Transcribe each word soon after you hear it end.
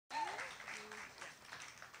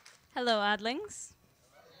Hello, oddlings.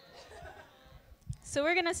 So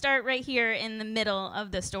we're going to start right here in the middle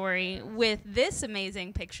of the story with this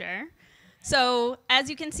amazing picture. So as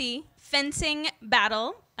you can see, fencing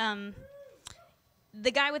battle.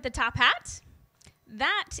 The guy with the top hat,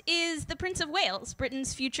 that is the Prince of Wales,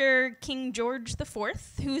 Britain's future King George IV,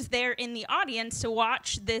 who's there in the audience to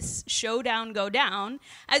watch this showdown go down.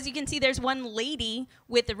 As you can see, there's one lady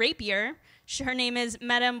with a rapier. Her name is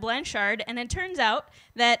Madame Blanchard, and it turns out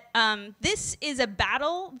that this is a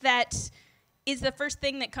battle that is the first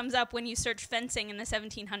thing that comes up when you search fencing in the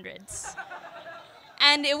 1700s.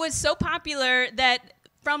 And it was so popular that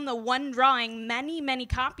from the one drawing, many, many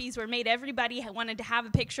copies were made. Everybody wanted to have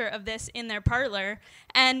a picture of this in their parlor.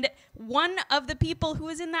 And one of the people who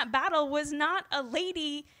was in that battle was not a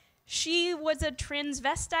lady. She was a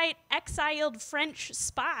transvestite, exiled French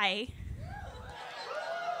spy.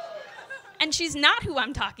 And she's not who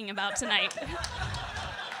I'm talking about tonight.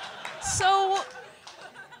 So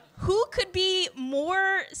who could be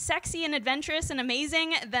more sexy and adventurous and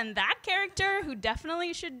amazing than that character, who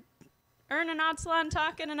definitely should earn an odd salon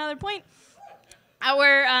talk at another point?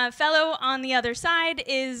 Our fellow on the other side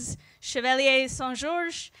is Chevelier de Saint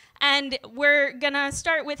Georges, and we're gonna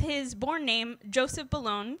start with his born name, Joseph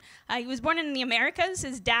Bologne. He was born in the Americas.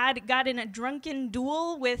 His dad got in a drunken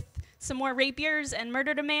duel with some more rapiers and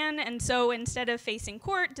murdered a man, and so instead of facing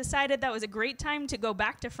court, decided that was a great time to go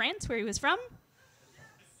back to France, where he was from.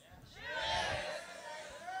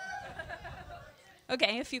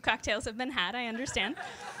 Okay, a few cocktails have been had, I understand.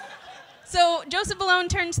 So Joseph Bologne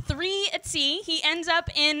turns 3 at sea. He ends up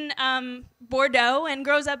in Bordeaux and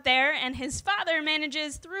grows up there, and his father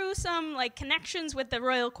manages, through some connections with the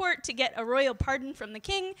royal court, to get a royal pardon from the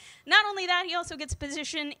king. Not only that, he also gets a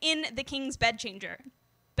position in the king's bedchamber.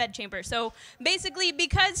 So basically,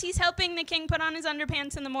 because he's helping the king put on his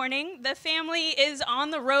underpants in the morning, the family is on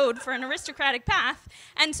the road for an aristocratic path,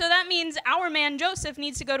 and so that means our man Joseph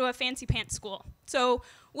needs to go to a fancy pants school. So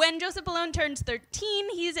when Joseph Bologne turns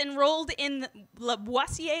 13, he's enrolled in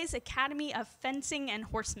Lavoisier's Academy of Fencing and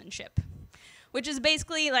Horsemanship, which is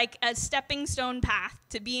basically like a stepping stone path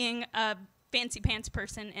to being a fancy pants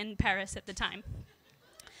person in Paris at the time.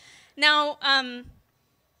 Now,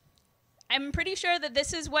 I'm pretty sure that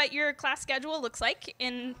this is what your class schedule looks like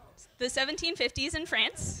in the 1750s in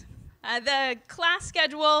France. The class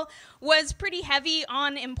schedule was pretty heavy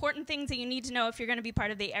on important things that you need to know if you're going to be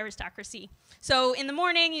part of the aristocracy. So in the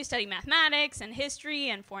morning, you study mathematics and history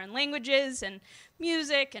and foreign languages and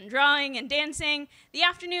music and drawing and dancing. The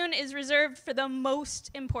afternoon is reserved for the most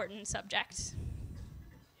important subject,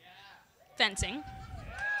 fencing.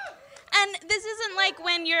 And this isn't like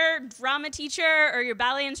when your drama teacher or your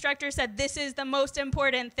ballet instructor said this is the most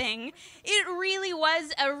important thing. It really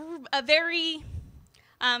was a very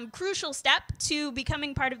crucial step to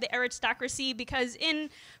becoming part of the aristocracy, because in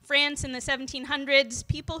France in the 1700s,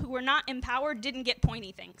 people who were not empowered didn't get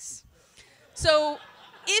pointy things. So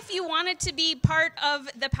if you wanted to be part of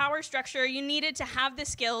the power structure, you needed to have the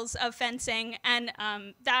skills of fencing, and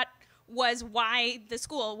that was why the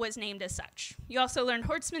school was named as such. You also learned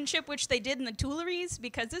horsemanship, which they did in the Tuileries,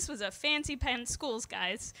 because this was a fancy pants schools,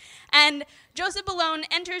 guys. And Joseph Bologne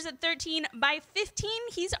enters at 13. By 15,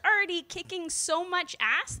 he's already kicking so much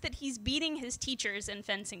ass that he's beating his teachers in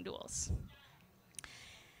fencing duels.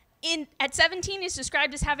 At 17, he's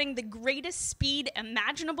described as having the greatest speed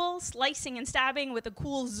imaginable, slicing and stabbing with a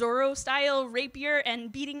cool Zorro-style rapier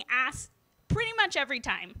and beating ass pretty much every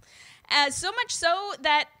time. So much so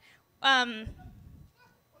that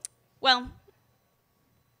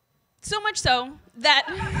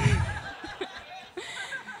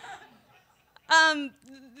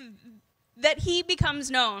that he becomes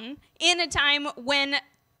known in a time when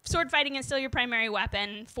sword fighting is still your primary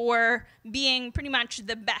weapon, for being pretty much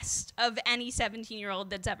the best of any 17-year-old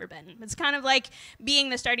that's ever been. It's kind of like being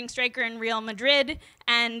the starting striker in Real Madrid,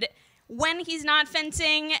 and when he's not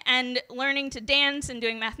fencing and learning to dance and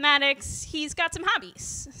doing mathematics, he's got some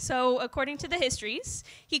hobbies. So according to the histories,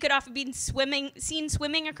 he could often be seen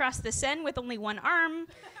swimming across the Seine with only one arm.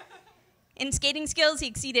 In skating skills, he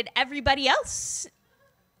exceeded everybody else.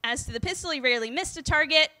 As to the pistol, he rarely missed a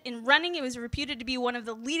target. In running, he was reputed to be one of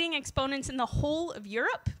the leading exponents in the whole of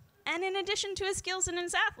Europe. And in addition to his skills and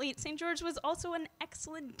his athlete, St. George was also an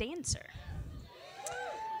excellent dancer.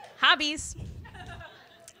 Hobbies.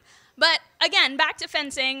 But again, back to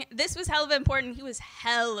fencing, this was hell of important. He was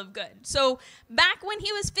hell of good. So back when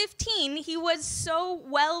he was 15, he was so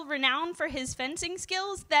well renowned for his fencing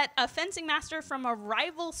skills that a fencing master from a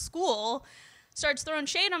rival school starts throwing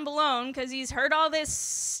shade on Bologne because he's heard all this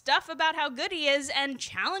stuff about how good he is and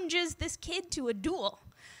challenges this kid to a duel.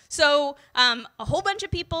 So a whole bunch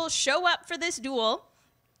of people show up for this duel.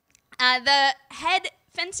 The head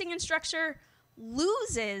fencing instructor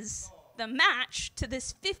loses the match to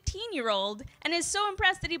this 15-year-old and is so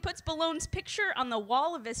impressed that he puts Bologne's picture on the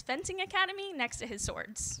wall of his fencing academy next to his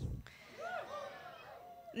swords.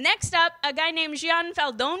 Next up, a guy named Gian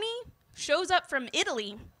Faldoni shows up from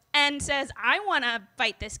Italy and says, I want to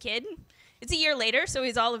fight this kid. It's a year later, so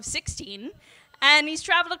he's all of 16, and he's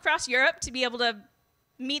traveled across Europe to be able to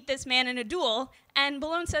meet this man in a duel, and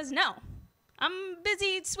Bologne says, no, I'm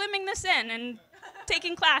busy swimming this in and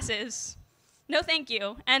taking classes. No, thank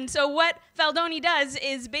you. And so what Faldoni does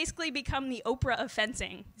is basically become the Oprah of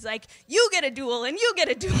fencing. He's like, you get a duel, and you get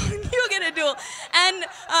a duel, and you get a duel.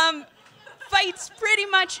 And fights pretty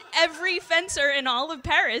much every fencer in all of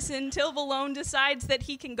Paris until Bologne decides that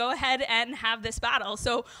he can go ahead and have this battle.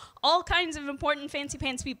 So all kinds of important fancy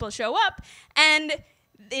pants people show up, and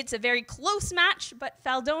it's a very close match, but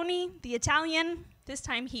Faldoni, the Italian, this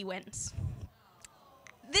time he wins.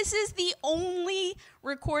 This is the only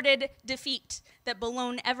recorded defeat that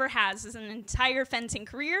Bologne ever has as an entire fencing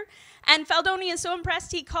career, and Faldoni is so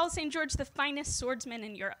impressed he calls St. George the finest swordsman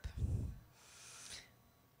in Europe.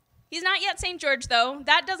 He's not yet St. George, though.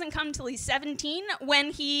 That doesn't come till he's 17, when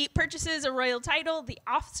he purchases a royal title, the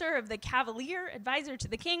officer of the Chevalier, advisor to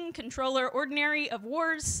the king, controller ordinary of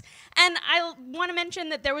wars. And I want to mention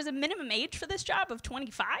that there was a minimum age for this job of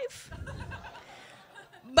 25.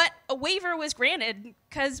 But a waiver was granted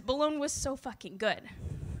because Bologne was so fucking good.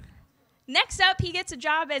 Next up, he gets a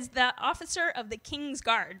job as the officer of the King's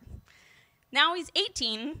Guard. Now he's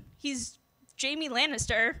 18. He's Jaime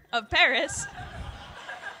Lannister of Paris.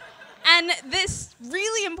 And this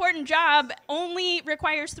really important job only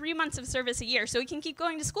requires 3 months of service a year, so he can keep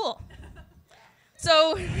going to school.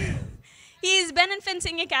 So he's been in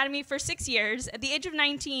fencing academy for 6 years. At the age of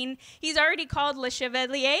 19, he's already called Le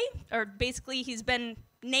Chevalier, or basically he's been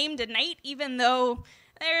named a knight, even though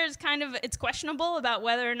there's it's questionable about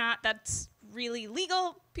whether or not that's really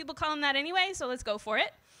legal. People call him that anyway, so let's go for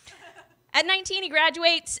it. At 19, he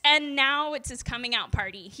graduates, and now it's his coming out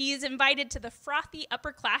party. He is invited to the frothy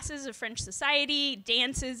upper classes of French society,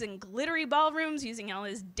 dances in glittery ballrooms using all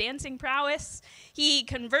his dancing prowess. He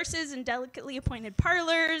converses in delicately appointed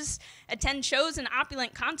parlors, attends shows in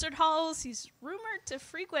opulent concert halls. He's rumored to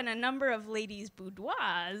frequent a number of ladies'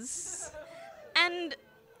 boudoirs. And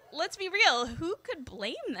let's be real, who could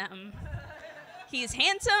blame them? He's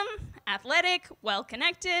handsome, athletic,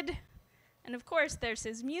 well-connected, and of course, there's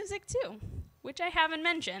his music too, which I haven't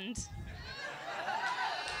mentioned.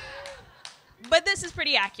 But this is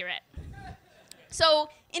pretty accurate. So,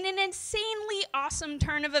 in an insanely awesome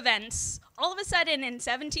turn of events, all of a sudden in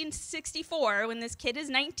 1764, when this kid is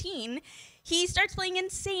 19, he starts playing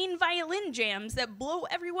insane violin jams that blow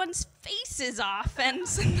everyone's faces off and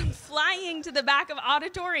send them flying to the back of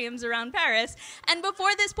auditoriums around Paris. And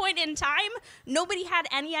before this point in time, nobody had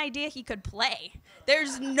any idea he could play.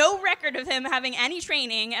 There's no record of him having any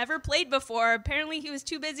training, ever played before. Apparently he was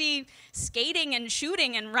too busy skating and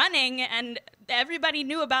shooting and running, and everybody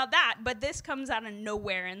knew about that. But this comes out of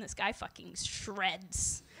nowhere, and this guy fucking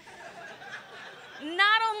shreds.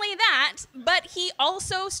 Not only that, but he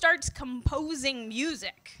also starts composing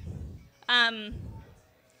music.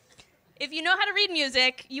 If you know how to read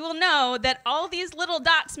music, you will know that all these little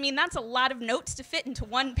dots mean that's a lot of notes to fit into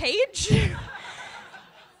one page.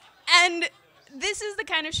 And this is the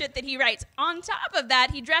kind of shit that he writes. On top of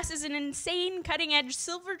that, he dresses in insane, cutting-edge,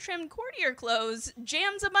 silver-trimmed courtier clothes,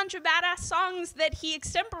 jams a bunch of badass songs that he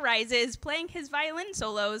extemporizes, playing his violin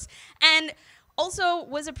solos, and also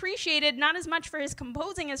was appreciated not as much for his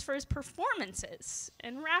composing as for his performances,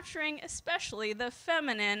 enrapturing especially the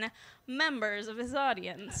feminine members of his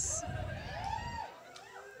audience.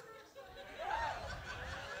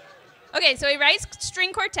 Okay, so he writes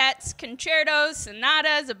string quartets, concertos,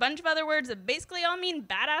 sonatas, a bunch of other words that basically all mean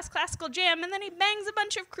badass classical jam, and then he bangs a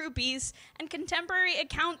bunch of groupies, and contemporary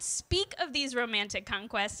accounts speak of these romantic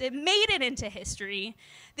conquests. It made it into history.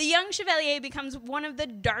 The young Chevalier becomes one of the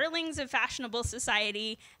darlings of fashionable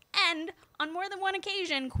society, and on more than one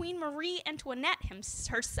occasion, Queen Marie Antoinette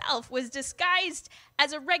herself was disguised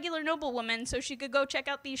as a regular noblewoman so she could go check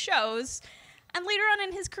out these shows. And later on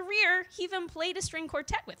in his career, he even played a string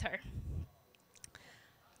quartet with her.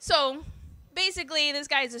 So, basically, this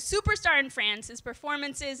guy is a superstar in France. His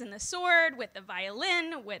performances in the sword, with the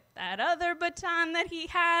violin, with that other baton that he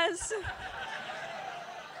has.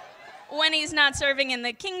 When he's not serving in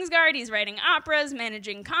the King's Guard, he's writing operas,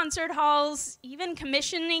 managing concert halls, even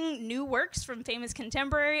commissioning new works from famous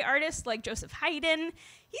contemporary artists like Joseph Haydn.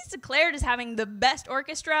 He's declared as having the best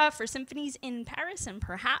orchestra for symphonies in Paris and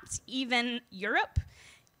perhaps even Europe.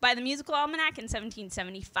 by the Musical Almanac in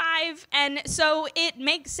 1775, and so it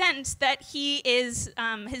makes sense that he is,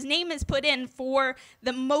 his name is put in for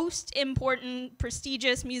the most important,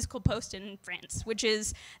 prestigious musical post in France, which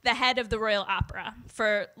is the head of the Royal Opera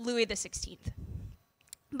for Louis XVI.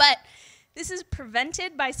 But this is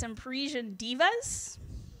prevented by some Parisian divas.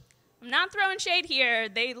 I'm not throwing shade here.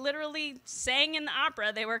 They literally sang in the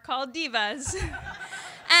opera. They were called divas.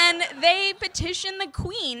 And they petitioned the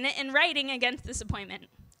queen in writing against this appointment,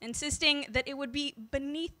 insisting that it would be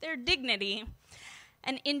beneath their dignity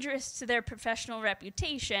and injurious to their professional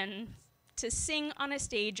reputation to sing on a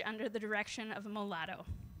stage under the direction of a mulatto.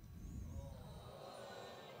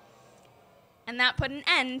 And that put an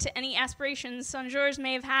end to any aspirations Saint Georges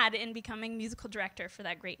may have had in becoming musical director for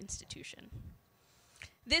that great institution.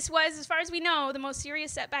 This was, as far as we know, the most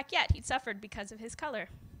serious setback yet he'd suffered because of his color.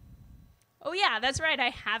 Oh yeah, that's right,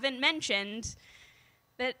 I haven't mentioned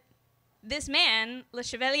that this man, Le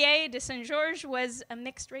Chevalier de Saint Georges, was a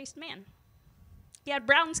mixed-race man. He had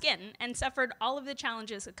brown skin and suffered all of the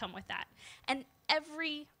challenges that come with that. And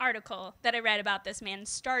every article that I read about this man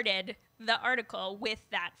started the article with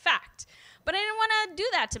that fact. But I didn't want to do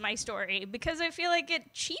that to my story because I feel like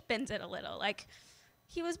it cheapens it a little. Like,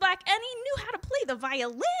 he was black and he knew how to play the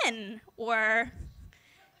violin, or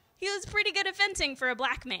he was pretty good at fencing for a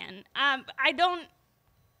black man. I don't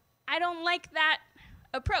like that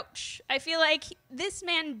approach. I feel like this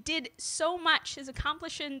man did so much. His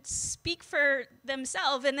accomplishments speak for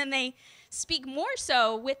themselves, and then they speak more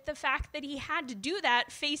so with the fact that he had to do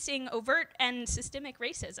that facing overt and systemic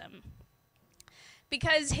racism.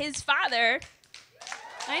 Because his father,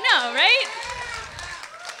 I know, right?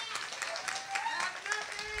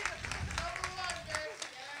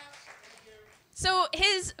 So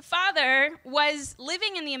his father was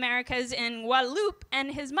living in the Americas in Guadeloupe,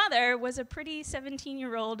 and his mother was a pretty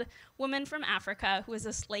 17-year-old woman from Africa who was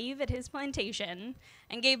a slave at his plantation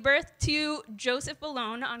and gave birth to Joseph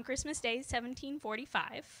Bologne on Christmas Day,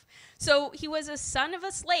 1745. So he was a son of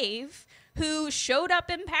a slave who showed up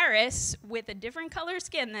in Paris with a different color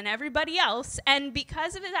skin than everybody else, and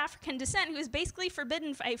because of his African descent, he was basically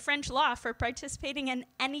forbidden by French law for participating in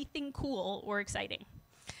anything cool or exciting.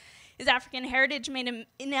 His African heritage made him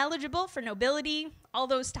ineligible for nobility. All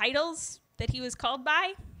those titles that he was called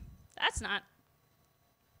by, that's not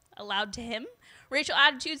allowed to him. Racial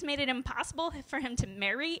attitudes made it impossible for him to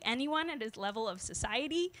marry anyone at his level of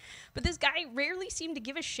society. But this guy rarely seemed to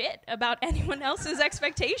give a shit about anyone else's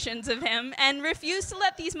expectations of him and refused to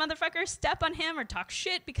let these motherfuckers step on him or talk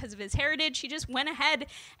shit because of his heritage. He just went ahead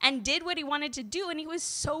and did what he wanted to do, and he was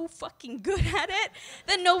so fucking good at it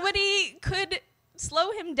that nobody could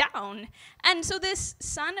slow him down. And so this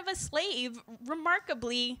son of a slave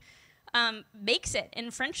remarkably makes it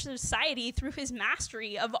in French society through his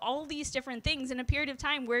mastery of all these different things in a period of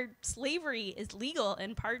time where slavery is legal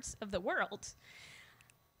in parts of the world.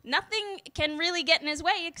 Nothing can really get in his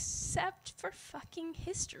way except for fucking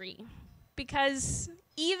history. Because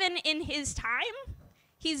even in his time,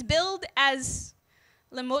 he's billed as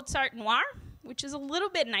Le Mozart Noir, which is a little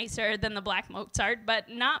bit nicer than the Black Mozart, but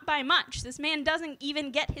not by much. This man doesn't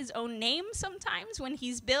even get his own name sometimes when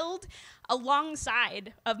he's billed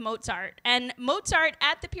alongside of Mozart. And Mozart,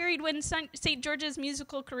 at the period when St. George's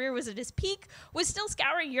musical career was at its peak, was still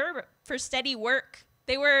scouring Europe for steady work.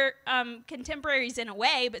 They were contemporaries in a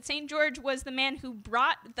way, but St. George was the man who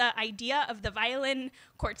brought the idea of the violin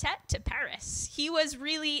quartet to Paris. He was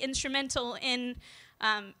really instrumental in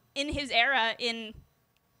his era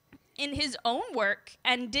in his own work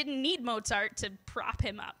and didn't need Mozart to prop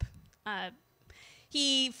him up.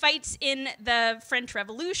 He fights in the French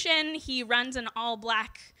Revolution. He runs an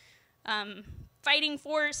all-black fighting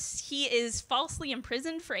force. He is falsely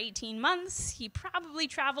imprisoned for 18 months. He probably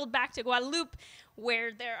traveled back to Guadeloupe,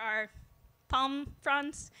 where there are palm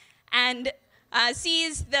fronds, and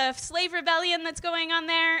sees the slave rebellion that's going on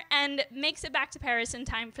there and makes it back to Paris in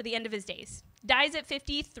time for the end of his days. Dies at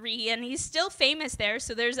 53, and he's still famous there,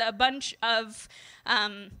 so there's a bunch of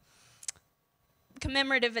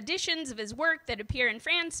commemorative editions of his work that appear in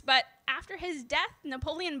France, but after his death,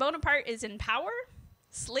 Napoleon Bonaparte is in power,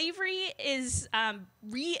 slavery is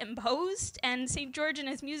reimposed, and St. George and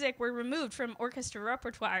his music were removed from orchestra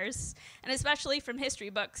repertoires, and especially from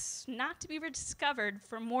history books, not to be rediscovered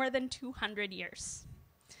for more than 200 years.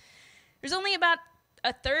 There's only about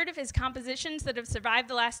a third of his compositions that have survived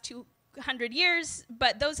the last 200 years,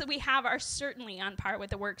 but those that we have are certainly on par with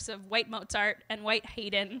the works of White Mozart and White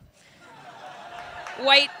Haydn,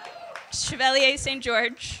 White Chevalier St.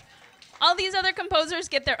 George. All these other composers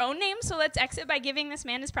get their own names, so let's exit by giving this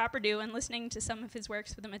man his proper due and listening to some of his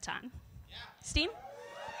works with the baton. Yeah. Steen?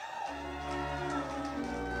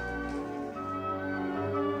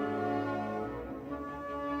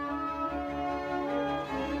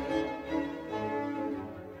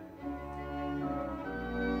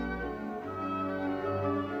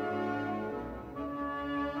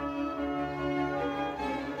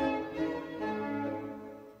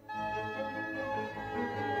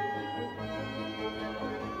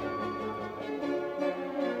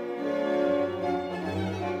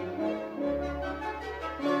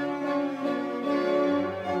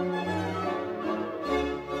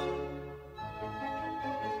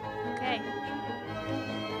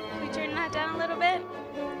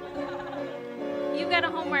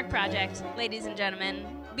 got a homework project, ladies and gentlemen,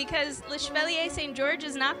 because Le Chevalier de Saint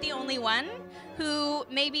Georges is not the only one who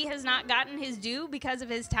maybe has not gotten his due because of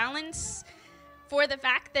his talents, for the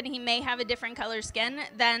fact that he may have a different color skin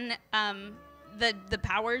than the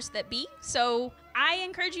powers that be. So I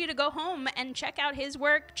encourage you to go home and check out his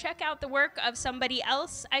work, check out the work of somebody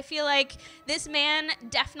else. I feel like this man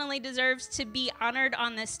definitely deserves to be honored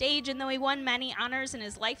on this stage, and though he won many honors in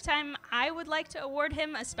his lifetime, I would like to award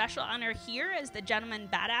him a special honor here as the gentleman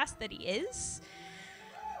badass that he is.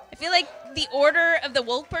 I feel like the Order of the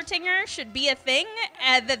Wolpertinger should be a thing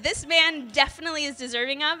that this man definitely is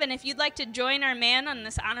deserving of. And if you'd like to join our man on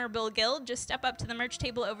this honorable guild, just step up to the merch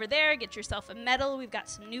table over there, get yourself a medal. We've got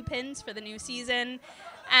some new pins for the new season.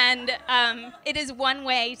 And it is one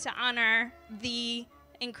way to honor the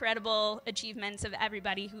incredible achievements of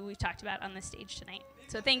everybody who we've talked about on the stage tonight.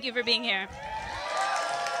 So thank you for being here.